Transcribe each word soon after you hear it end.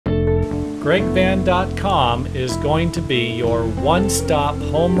GregVan.com is going to be your one-stop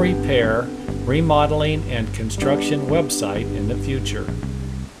home repair, remodeling, and construction website in the future.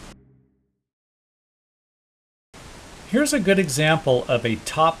 Here's a good example of a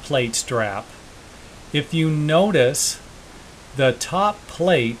top plate strap. If you notice, the top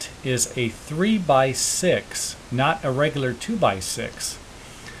plate is a 3x6, not a regular 2x6.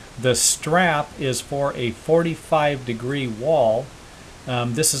 The strap is for a 45-degree wall.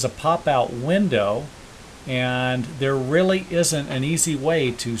 This is a pop-out window, and there really isn't an easy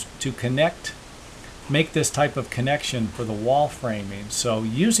way to make this type of connection for the wall framing. So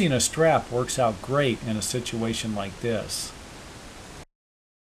using a strap works out great in a situation like this.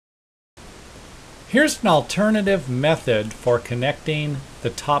 Here's an alternative method for connecting the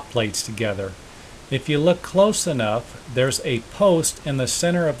top plates together. If you look close enough, there's a post in the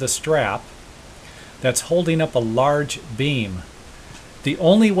center of the strap that's holding up a large beam. The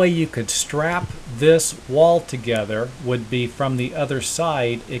only way you could strap this wall together would be from the other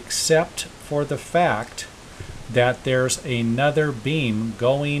side, except for the fact that there's another beam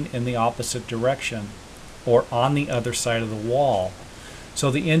going in the opposite direction or on the other side of the wall. So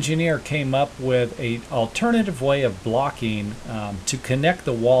the engineer came up with an alternative way of blocking to connect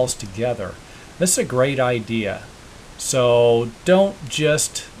the walls together. This is a great idea. So don't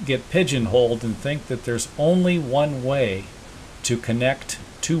just get pigeonholed and think that there's only one way to connect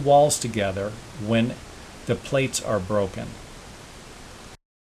two walls together when the plates are broken.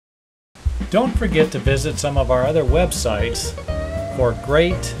 Don't forget to visit some of our other websites for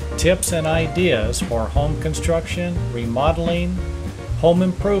great tips and ideas for home construction, remodeling, home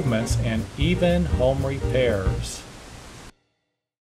improvements, and even home repairs.